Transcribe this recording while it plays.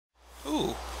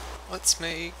Let's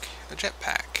make a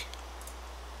jetpack.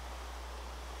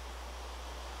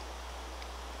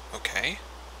 Okay.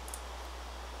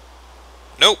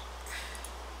 Nope.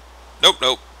 Nope,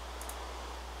 nope.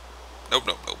 Nope,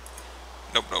 nope, nope.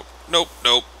 Nope, nope. Nope,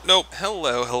 nope, nope.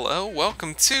 Hello, hello.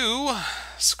 Welcome to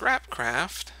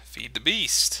ScrapCraft, Feed the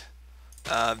Beast.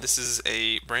 This is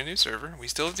a brand new server. We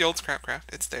still have the old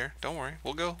ScrapCraft. It's there. Don't worry.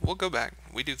 We'll go back.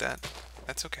 We do that.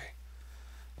 That's okay.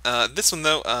 This one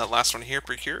though, last one here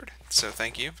procured. So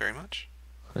thank you very much.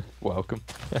 Welcome.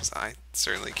 'Cause I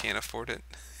certainly can't afford it.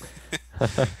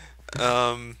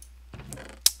 um,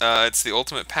 it's the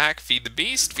ultimate pack, Feed the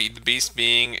Beast. Feed the Beast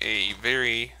being a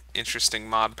very interesting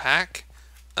mod pack.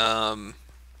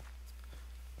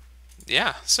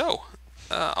 Yeah, so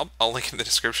I'll link in the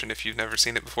description if you've never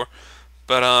seen it before.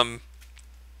 But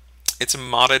it's a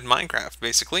modded Minecraft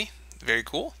basically. Very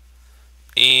cool.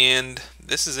 And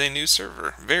this is a new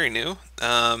server, very new.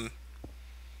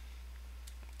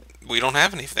 We don't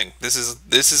have anything. This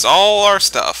is all our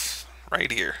stuff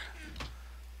right here.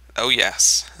 Oh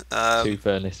yes. Two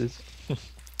furnaces.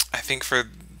 I think for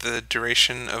the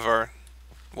duration of our,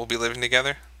 we'll be living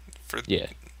together for Yeah.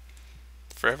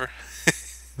 forever.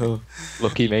 Oh,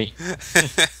 lucky me.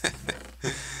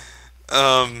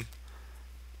 um,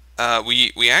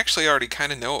 we actually already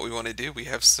kind of know what we want to do. We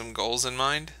have some goals in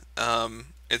mind.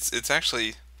 It's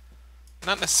actually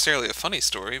not necessarily a funny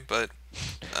story, but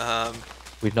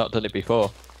We've not done it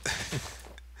before.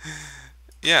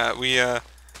 yeah,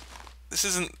 this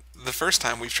isn't the first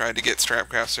time we've tried to get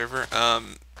StrapCraft server.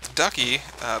 Ducky,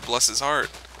 bless his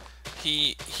heart,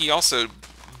 he also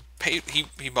paid.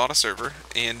 He bought a server,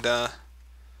 and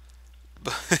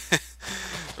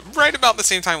right about the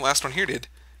same time last one here did.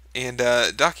 And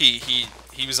Ducky,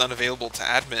 he was unavailable to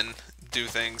admin do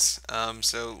things.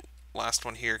 So last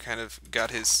one here kind of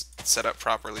got his set up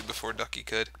properly before Ducky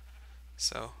could.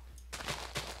 So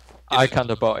I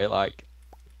kind of bought it like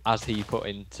as he put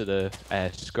into the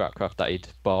ScrapCraft that he'd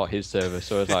bought his server,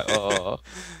 so I was like, oh,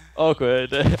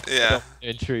 awkward. I don't yeah. want to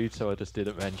intrude, so I just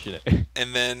didn't mention it.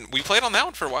 And then we played on that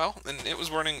one for a while, and it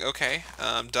was running okay.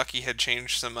 Ducky had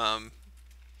changed some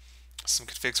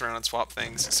configs around and swap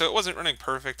things, so it wasn't running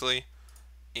perfectly.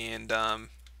 And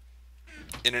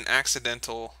in an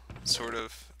accidental sort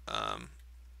of I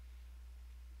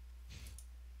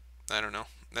don't know,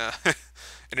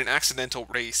 in an accidental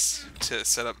race to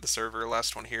set up the server,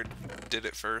 last one here did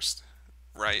it first,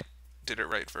 right? Did it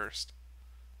right first.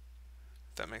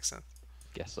 If that makes sense.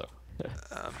 Guess so.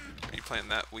 Are you planting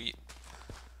that wheat?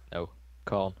 No,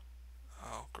 corn.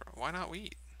 Oh, why not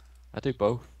wheat? I do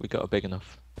both. We got a big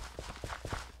enough.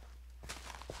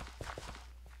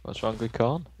 What's wrong with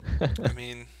corn? I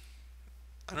mean,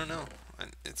 I don't know.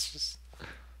 It's just,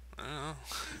 I don't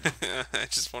know. I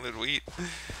just wanted wheat.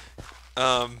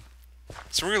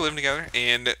 So we were living together,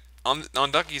 and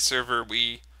on Ducky's server,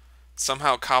 we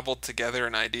somehow cobbled together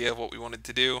an idea of what we wanted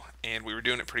to do, and we were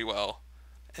doing it pretty well.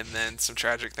 And then some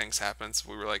tragic things happened, so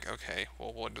we were like, okay,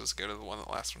 well, we'll just go to the one that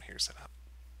last one here set up.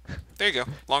 There you go.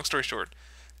 Long story short,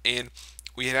 and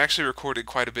we had actually recorded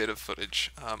quite a bit of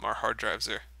footage. Our hard drives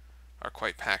are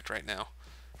quite packed right now.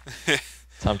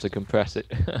 Time to compress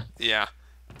it. Yeah.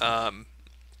 But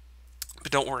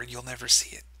don't worry, you'll never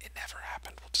see it. It never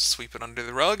happened. We'll just sweep it under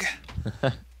the rug,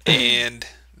 and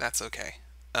that's okay.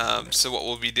 So what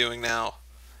we'll be doing now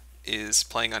is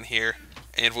playing on here,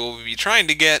 and we'll be trying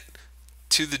to get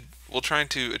to the. We'll trying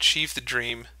to achieve the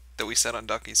dream that we set on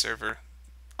Ducky server,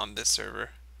 on this server.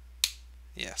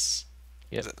 Yes.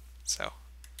 Yep. So,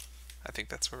 I think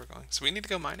that's where we're going. So we need to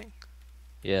go mining.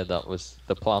 Yeah, that was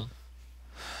the plan.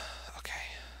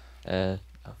 Okay.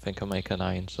 I think I'll make an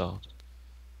iron sword.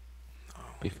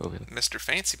 Oh, before we... Mr.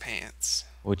 Fancy Pants.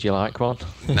 Would you like one?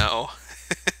 No.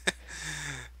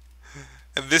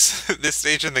 At this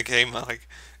stage in the game, like,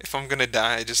 if I'm gonna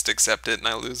die, I just accept it and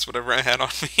I lose whatever I had on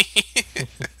me.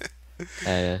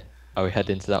 Are we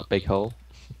heading to that big hole?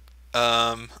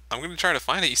 I'm gonna try to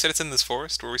find it. You said it's in this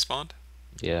forest where we spawned?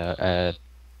 Yeah,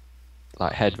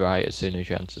 like head right as soon as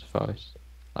you enter the forest.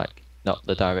 Like, not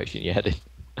the direction you're heading.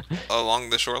 Along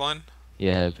the shoreline?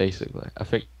 Yeah, basically. I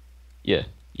think, yeah,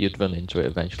 you'd run into it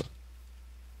eventually.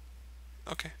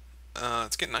 Okay.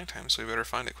 It's getting nighttime, so we better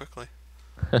find it quickly.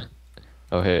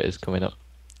 Oh, here it is coming up.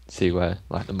 See where,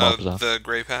 like, the mobs are. The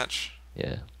gray patch?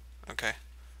 Yeah. Okay.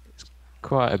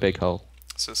 Quite a big hole.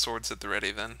 So swords at the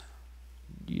ready then.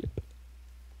 Yep.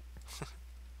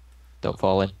 Don't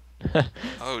fall in.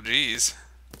 Oh, jeez.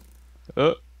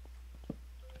 Oh.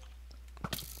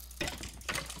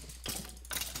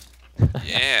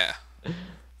 Yeah.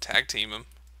 Tag team him.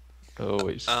 Oh,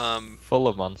 it's full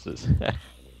of monsters.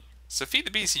 So Feed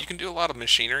the Beast, you can do a lot of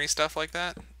machinery stuff like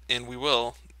that, and we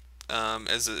will,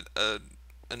 as a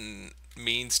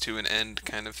means to an end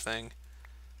kind of thing.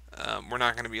 We're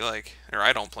not going to be like, or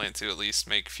I don't plan to at least,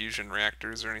 make fusion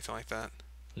reactors or anything like that.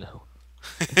 No.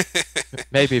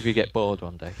 Maybe if you get bored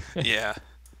one day. Yeah.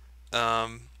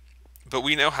 Um, but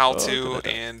we know how Oh, to, gonna die.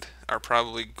 and are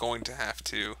probably going to have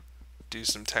to do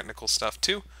some technical stuff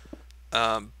too.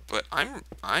 But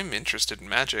I'm interested in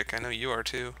magic. I know you are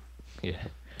too. Yeah.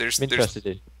 There's I'm interested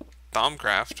in.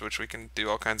 Thaumcraft, which we can do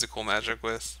all kinds of cool magic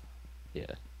with.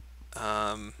 Yeah.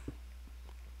 Um,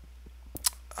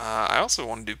 I also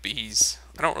want to do bees.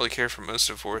 I don't really care for most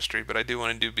of forestry, but I do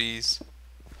want to do bees.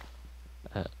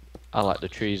 Uh, I like the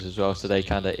trees as well, so they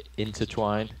kind of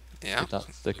intertwine, Yeah, if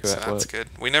that's the so correct that's word. good.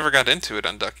 We never got into it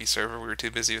on Ducky server. We were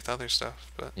too busy with other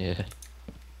stuff, but Yeah.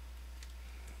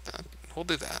 we'll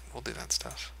do that. We'll do that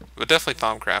stuff. But definitely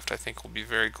Thaumcraft, I think, will be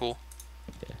very cool.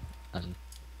 Yeah. And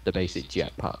the basic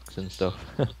jetpacks and stuff.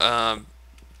 Um,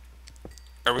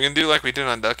 are we gonna do like we did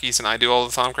on Duckies, and I do all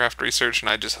the Thaumcraft research, and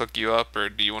I just hook you up, or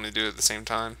do you want to do it at the same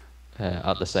time?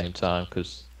 At the same time,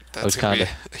 because I That's was gonna be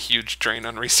kind of a huge drain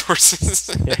on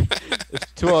resources. yeah,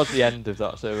 towards the end of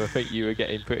that, so I think you were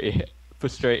getting pretty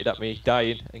frustrated at me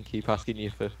dying and keep asking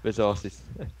you for resources.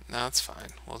 No, it's fine.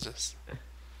 We'll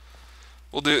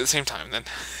do it at the same time then.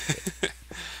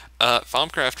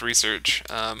 Thaumcraft research.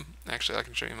 Actually, I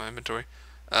can show you my inventory.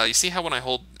 You see how when I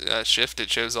hold shift, it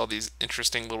shows all these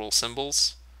interesting little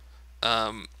symbols.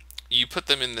 You put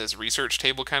them in this research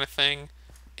table kind of thing,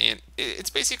 and it's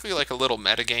basically like a little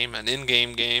metagame, an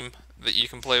in-game game that you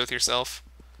can play with yourself.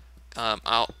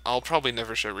 I'll probably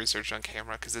never show research on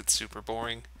camera because it's super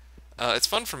boring. It's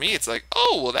fun for me. It's like,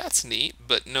 oh, well, that's neat,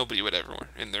 but nobody would ever,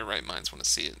 in their right minds, want to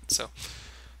see it. So,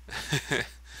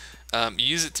 you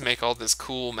use it to make all this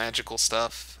cool magical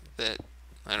stuff that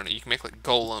I don't know. You can make like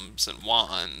golems and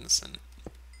wands and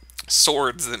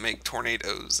swords that make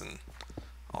tornadoes and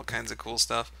all kinds of cool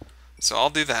stuff. So I'll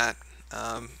do that.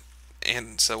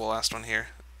 And so we'll last one here.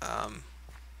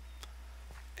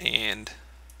 And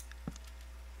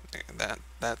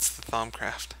that's the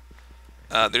Thaumcraft.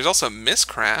 There's also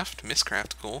Miscraft.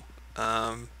 Miscraft, cool.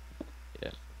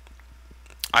 Yeah,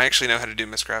 I actually know how to do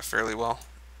Miscraft fairly well.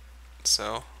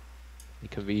 So you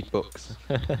can read books.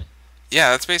 yeah,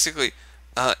 that's basically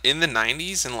in the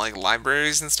 '90s and like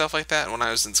libraries and stuff like that. When I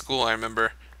was in school, I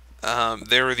remember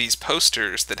there were these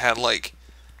posters that had like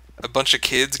a bunch of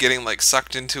kids getting like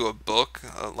sucked into a book,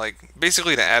 like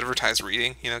basically to advertise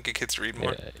reading. You know, get kids to read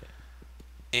more. Yeah,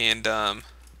 And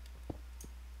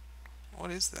what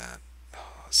is that?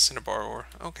 Oh, Cinnabar ore.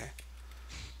 Okay.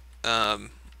 Um,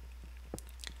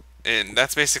 and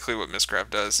that's basically what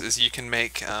Miscraft does. Is you can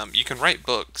write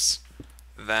books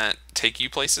that take you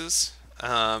places.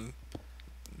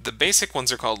 The basic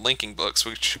ones are called linking books,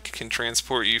 which can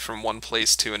transport you from one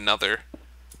place to another.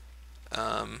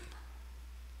 Um,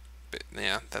 but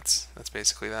yeah, that's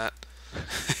basically that.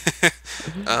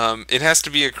 It has to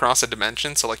be across a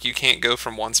dimension, so like you can't go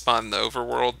from one spot in the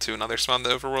overworld to another spot in the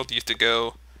overworld.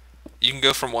 You can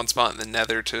go from one spot in the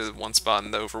Nether to one spot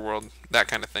in the overworld, that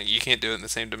kind of thing. You can't do it in the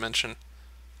same dimension,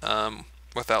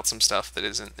 without some stuff that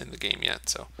isn't in the game yet.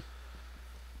 So,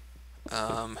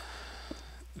 um,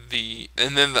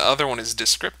 and then the other one is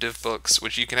descriptive books,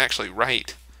 which you can actually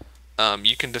write.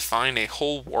 You can define a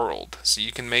whole world, so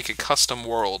you can make a custom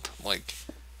world like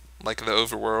the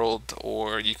overworld,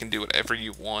 or you can do whatever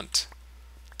you want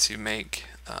to make.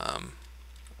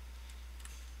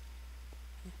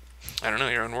 I don't know,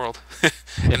 your own world,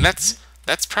 and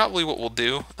that's probably what we'll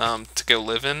do to go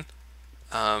live in.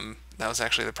 That was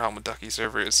actually the problem with Ducky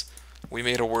server is we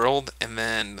made a world and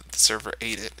then the server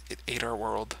ate it. It ate our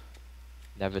world.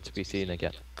 never to be seen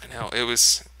again. I know it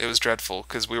was dreadful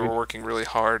because we were working really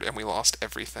hard and we lost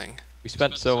everything. We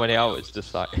spent so many hours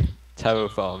just like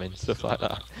terraforming stuff like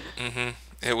that.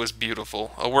 It was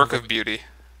beautiful, a work of beauty.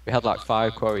 We had like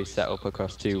 5 quarries set up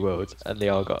across 2 roads, and they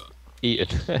all got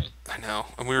eaten. I know,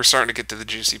 and we were starting to get to the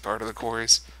juicy part of the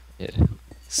quarries. Yeah.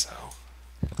 So,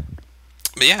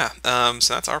 but yeah,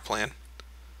 so that's our plan.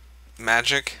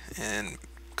 Magic and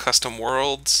custom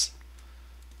worlds.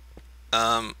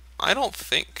 I don't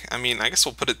think. I mean, I guess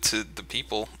we'll put it to the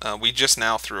people. We just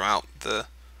now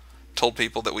told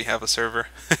people that we have a server.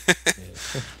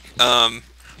 Yeah. um.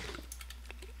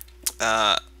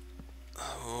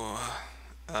 Oh,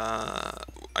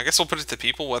 I guess we'll put it to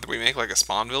people whether we make like a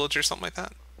spawn village or something like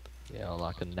that. Yeah, or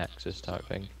like a Nexus type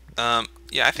thing.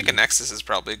 Yeah, I think a nexus is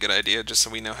probably a good idea, just so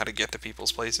we know how to get to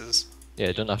people's places. Yeah,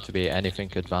 it doesn't have to be anything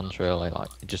advanced really, like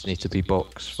it just needs to be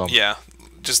books from Yeah,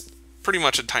 just pretty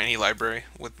much a tiny library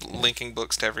with linking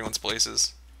books to everyone's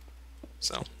places.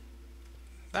 So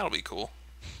that'll be cool.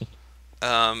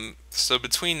 So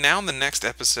between now and the next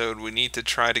episode, we need to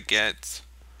try to get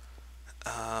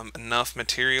enough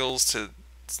materials to.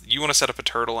 You want to set up a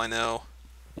turtle, I know.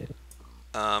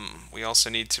 Yeah, We also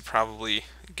need to probably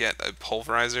get a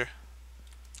pulverizer.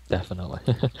 definitely.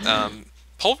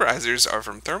 Pulverizers are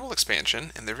from thermal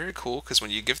expansion, and they're very cool because when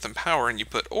you give them power and you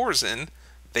put ores in,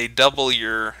 they double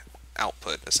your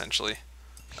output essentially.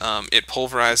 It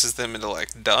pulverizes them into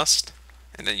like dust,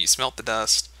 and then you smelt the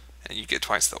dust, and you get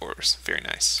twice the ores. Very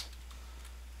nice.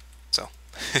 So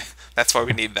that's why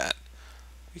we need that.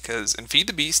 Because in Feed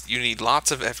the Beast, you need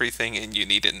lots of everything, and you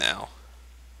need it now.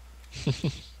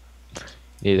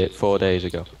 Need it 4 days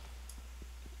ago.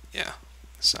 Yeah.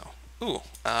 So, ooh,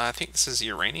 I think this is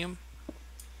uranium.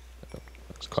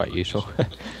 That's quite useful.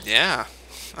 Yeah.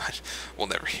 We'll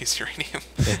never use uranium.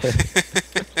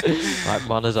 Like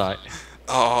monazite.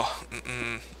 Oh,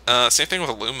 same thing with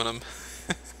aluminum.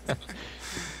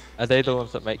 Are they the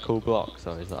ones that make cool blocks,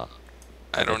 or is that?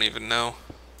 I don't even know.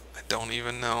 I don't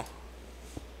even know.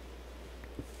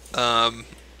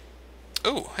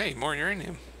 Oh, hey, more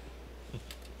uranium.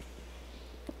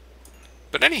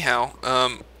 But anyhow,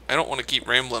 I don't want to keep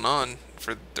rambling on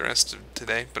for the rest of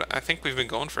today, but I think we've been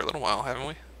going for a little while, haven't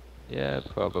we? Yeah,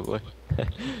 probably.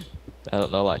 I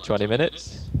don't know, like 20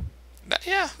 minutes?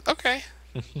 Yeah, okay.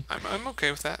 I'm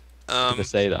okay with that. To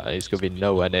say that, it's gonna be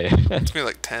nowhere near. It's gonna be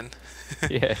like 10.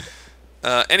 Yeah.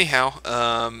 Anyhow,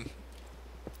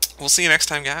 we'll see you next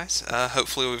time, guys.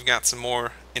 Hopefully we've got some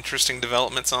more interesting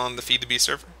developments on the Feed2B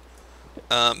server.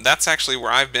 That's actually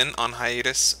where I've been on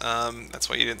hiatus. That's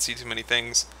why you didn't see too many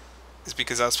things. Is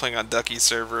because I was playing on Ducky's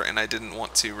server and I didn't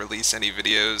want to release any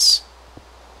videos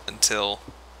until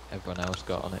Everyone else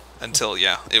got on it.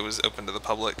 yeah, it was open to the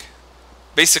public.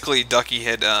 Basically, Ducky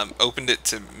had opened it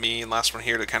to me and last one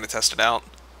here to kind of test it out,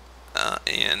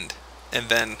 and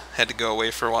then had to go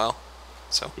away for a while.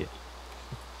 So Yeah.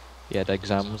 He had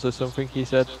exams or something, he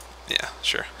said. yeah,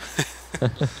 sure.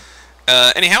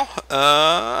 Anyhow,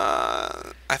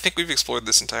 I think we've explored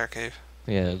this entire cave.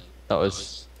 Yeah, that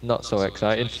was not so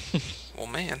exciting. Well,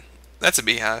 man, that's a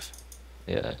beehive.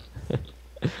 Yeah.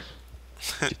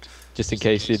 Just in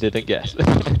case you didn't guess.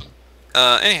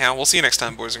 Anyhow, we'll see you next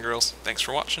time, boys and girls. Thanks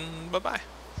for watching. Bye-bye.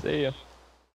 See ya.